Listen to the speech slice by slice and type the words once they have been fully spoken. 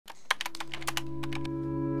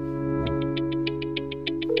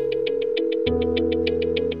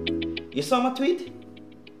You saw my tweet?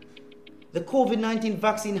 The COVID-19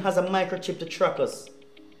 vaccine has a microchip to track us.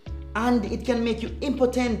 And it can make you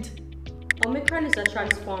impotent. Omicron is a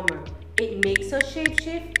transformer. It makes us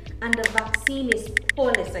shapeshift, and the vaccine is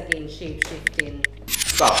powerless against shapeshifting.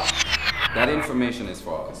 Stop. That information is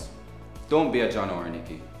false. Don't be a John or a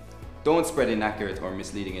Nicki. Don't spread inaccurate or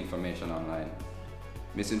misleading information online.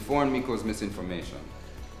 Misinformed equals misinformation.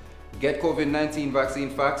 Get COVID-19 vaccine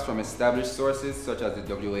facts from established sources such as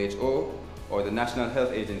the WHO or the National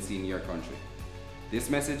Health Agency in your country. This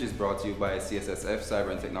message is brought to you by CSSF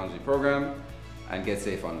Cyber and Technology Program and Get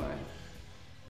Safe Online.